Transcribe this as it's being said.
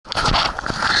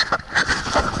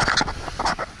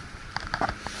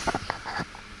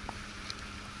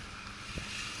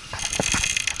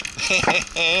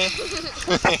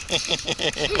Let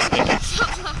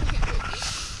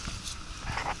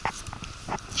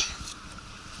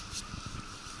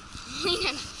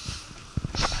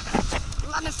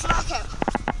me flock him.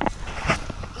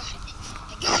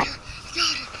 I got her.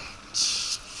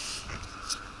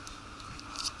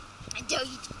 I dare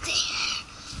you to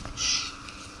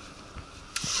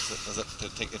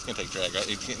It's going to take drag, right?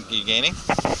 Are you gaining?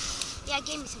 Yeah, it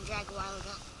gave me some drag a while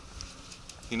ago.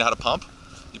 You know how to pump?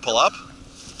 You pull up?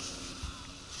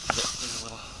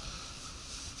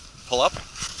 Pull up?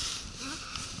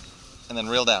 And then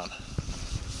reel down.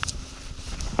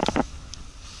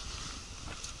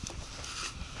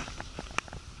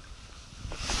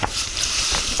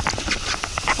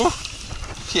 Ooh.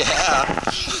 Yeah.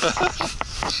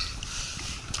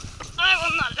 I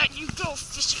will not let you go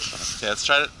fishing. Okay, let's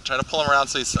try to pull him around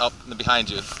so he's up behind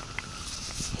you.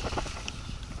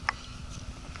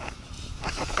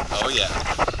 Oh yeah.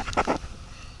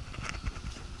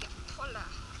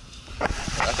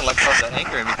 I can let go of that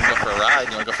anchor and we can go for a ride.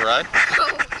 You want to go for a ride? No.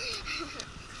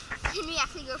 Can we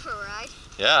actually go for a ride?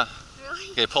 Yeah.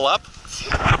 Really? Okay, pull up.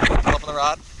 Pull up on the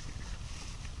rod.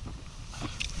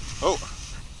 Oh,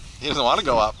 he doesn't want to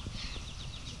go up.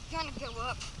 He's gonna go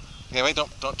up. Okay, wait,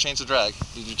 don't change the drag.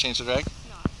 Did you change the drag?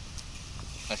 No.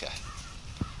 Okay.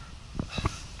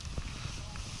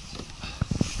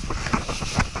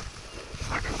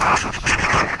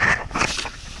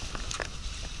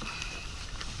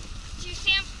 Do you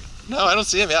see him? No, I don't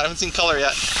see him yet. I haven't seen color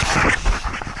yet.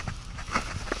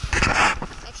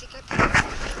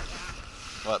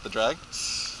 What, the drag?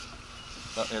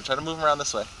 No, here, try to move him around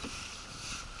this way.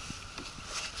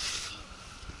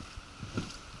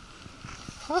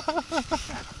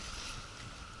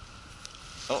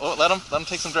 Oh, let him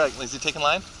take some drag. Is he taking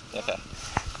line? Yeah, okay.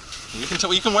 You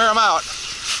can wear him out.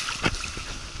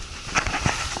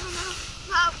 Oh no,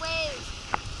 not waves.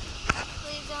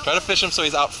 Please don't. Try to fish him so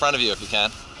he's out front of you if you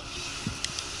can.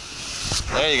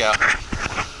 There you go.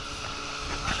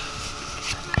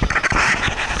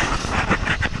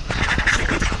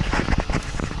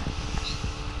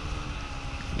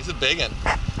 He's a big one.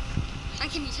 How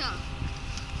can you tell?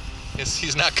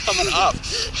 He's not coming up.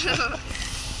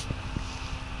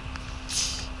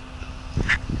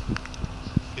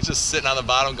 He's just sitting on the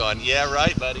bottom going, yeah,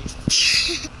 right, buddy.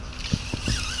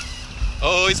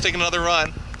 Oh, he's taking another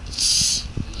run.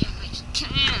 Yeah, I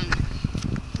can.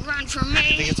 Run for me.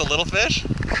 You think it's a little fish?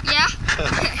 Yeah.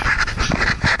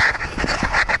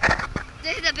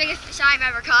 This is the biggest fish I've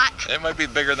ever caught. It might be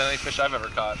bigger than any fish I've ever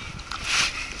caught.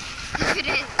 It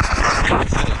is.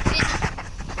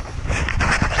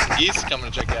 Geese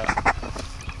coming to check you out.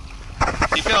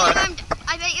 Keep going.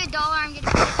 I bet you $1 I'm gonna get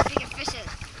the biggest fishes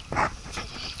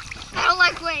today. I don't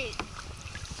like waves.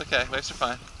 It's okay, waves are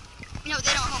fine. No,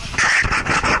 they don't hold me.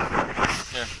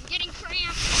 Here. I'm getting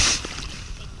cramped.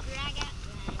 Drag out,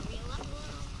 reel up a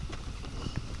little.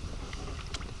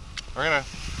 We're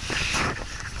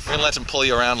gonna let him pull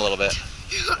you around a little bit.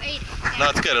 No,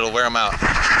 it's good. It'll wear him out. Pull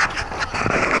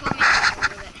me out a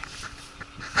little bit.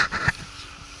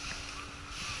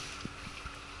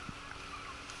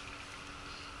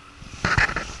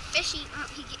 Fishy. Oh,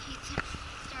 he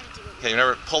started to go. Okay,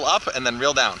 remember, pull up and then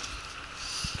reel down.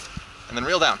 And then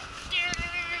reel down.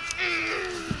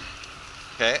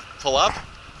 Okay, pull up. Oh,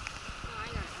 I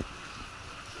got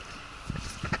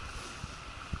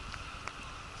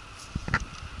it.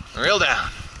 And reel down.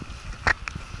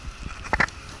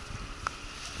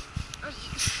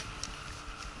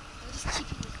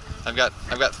 I've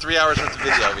got 3 hours worth of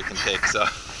video we can take, so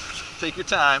take your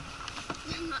time.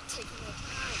 I'm not taking my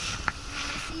time. I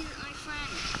want to see my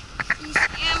friend. You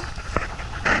see him?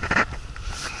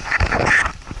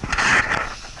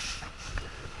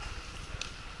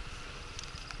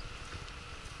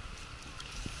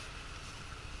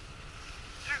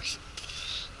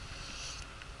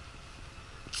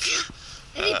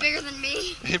 Is he bigger than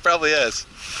me? He probably is.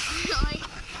 Really?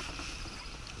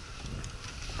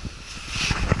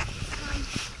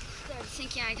 I'm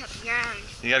thinking I got the yarn.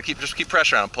 You gotta just keep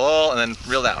pressure on him. Pull and then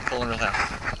reel down. Pull and reel down.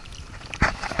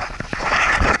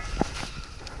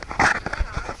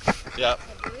 Yeah.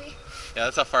 Yeah,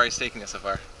 that's how far he's taking us so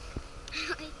far. Are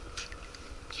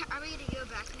we gonna go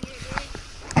back and get it,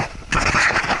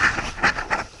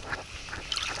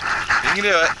 You can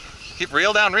do it. Keep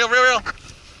reel down. Reel.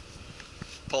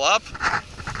 Pull up.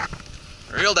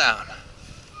 Reel down.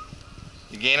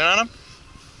 You gaining on him?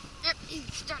 Yep,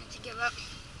 he's starting to give up.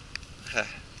 Okay.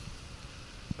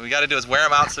 What we got to do is wear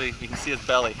him out so you can see his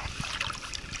belly.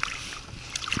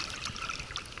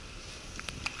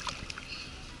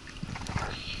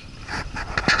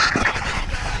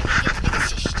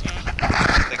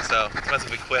 I think so. depends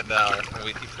if we quit now or if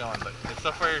we keep going, but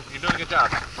so far you're doing a good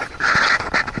job.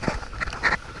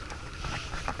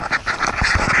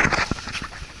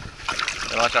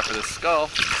 Gotta watch out for this skull.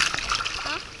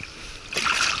 Huh?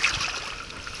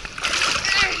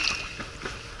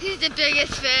 He's the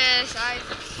biggest fish.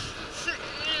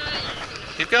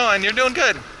 Keep going, you're doing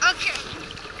good. Okay.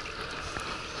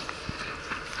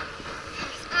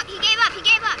 He gave up, he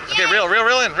gave up. Okay, Yay.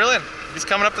 reel in. He's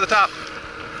coming up to the top.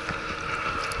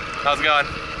 How's it going?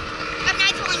 I'm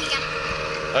not pulling again.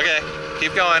 Okay,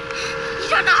 keep going. You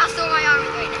don't know how sore my arm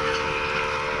is right now.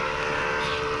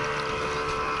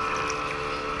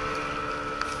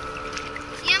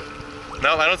 See him?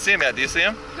 No, I don't see him yet. Do you see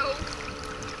him? No.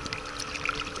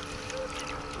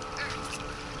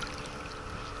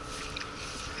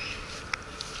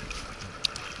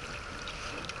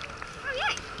 Oh,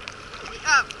 yay.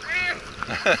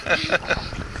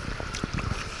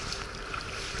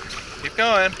 Keep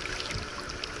going.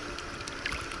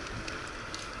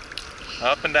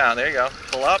 Up and down. There you go.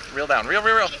 Pull up, reel down. Reel.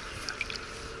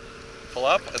 Pull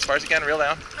up as far as you can, reel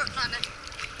down. No, not that.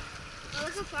 Oh,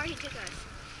 look how far he took us.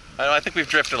 I think we've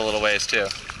drifted a little ways too.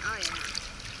 Oh, yeah.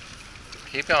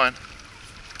 Keep going.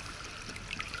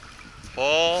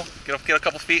 Pull, get a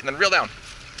couple feet and then reel down.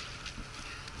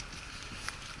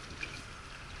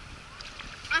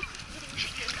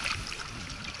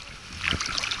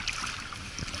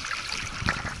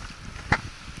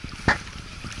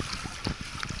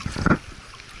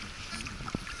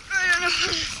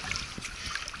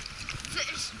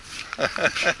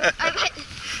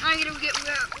 I'm gonna get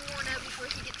worn out before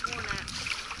he gets worn out.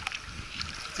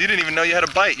 So you didn't even know you had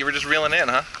a bite. You were just reeling in,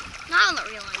 huh? No, I'm not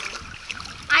reeling in.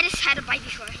 I just had a bite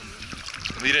before him.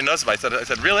 Well, you didn't notice a bite. I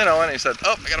said reel in, Owen, and you said,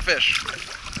 oh, I got a fish.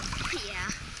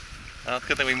 Yeah. Well, it's a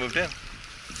good thing we moved in.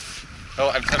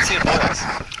 Oh, I'm seeing boils.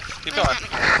 Keep going.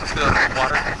 See the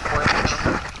water boil?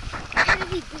 How did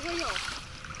he boil?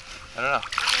 I don't know.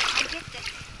 I get that.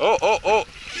 Oh.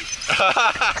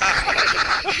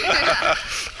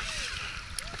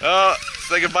 Oh,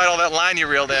 so they can bite all that line you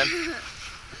reeled in.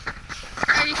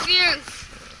 I refuse.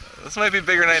 This might be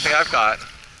bigger than anything I've caught.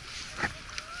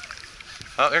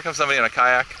 Oh, here comes somebody in a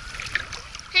kayak.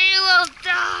 He will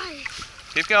die.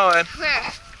 Keep going.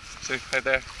 Where? See, right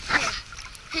there. Yeah.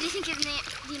 Who do you think his name?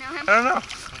 Do you know him? I don't know.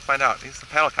 We'll find out. He's the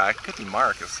paddle kayak. Could be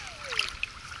Mark. I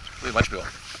believe a bunch of people.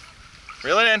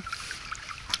 Reel it in.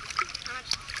 How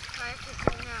much kayakers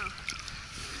do you know?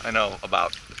 I know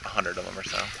about 100 of them or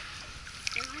so.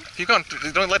 Keep going.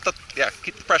 Don't let the,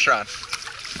 keep the pressure on.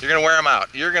 You're gonna wear them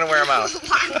out. Reel.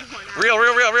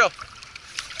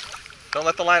 Don't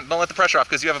let the pressure off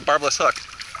because you have a barbless hook.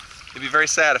 You'd be very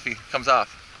sad if he comes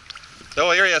off.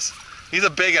 Oh, here he is. He's a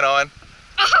big one, Owen.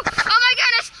 Oh my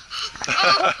goodness!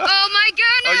 Oh my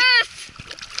goodness!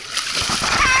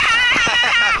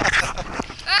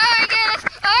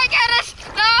 Oh my goodness!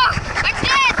 No! I'm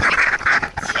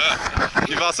dead!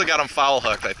 You've also got him foul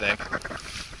hooked, I think.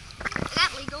 Is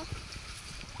that legal?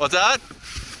 What's that?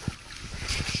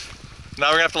 No,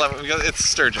 we're gonna have to let him. It's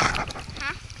sturgeon.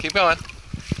 Huh? Keep going.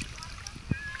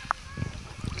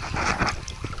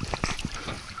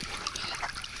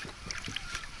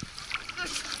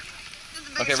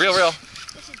 Okay, reel.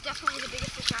 This is definitely the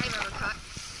biggest fish I've ever caught.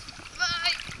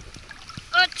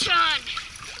 A ton.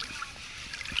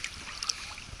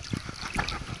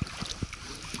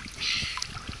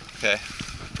 Okay.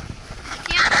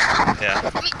 Yeah.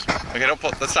 Yeah. Okay, don't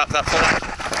pull. Let's stop. Pull up.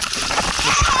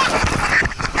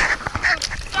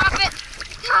 Stop it!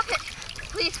 Stop it!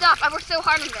 Please stop. I worked so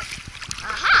hard on this.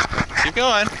 Aha! Keep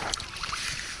going.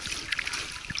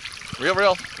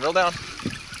 Reel down.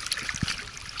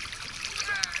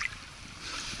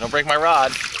 Don't break my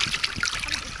rod.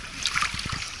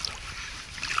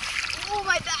 Oh,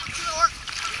 my back's sore.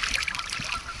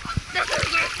 This is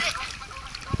worth it.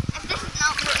 And this is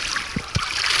not worth it.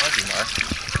 Thank you, Mark.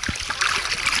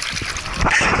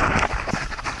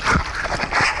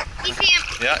 You see him?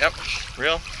 Yeah, yep.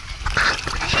 Reel.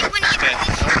 I hate when he Okay, I'm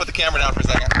gonna put the camera down for a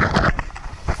second.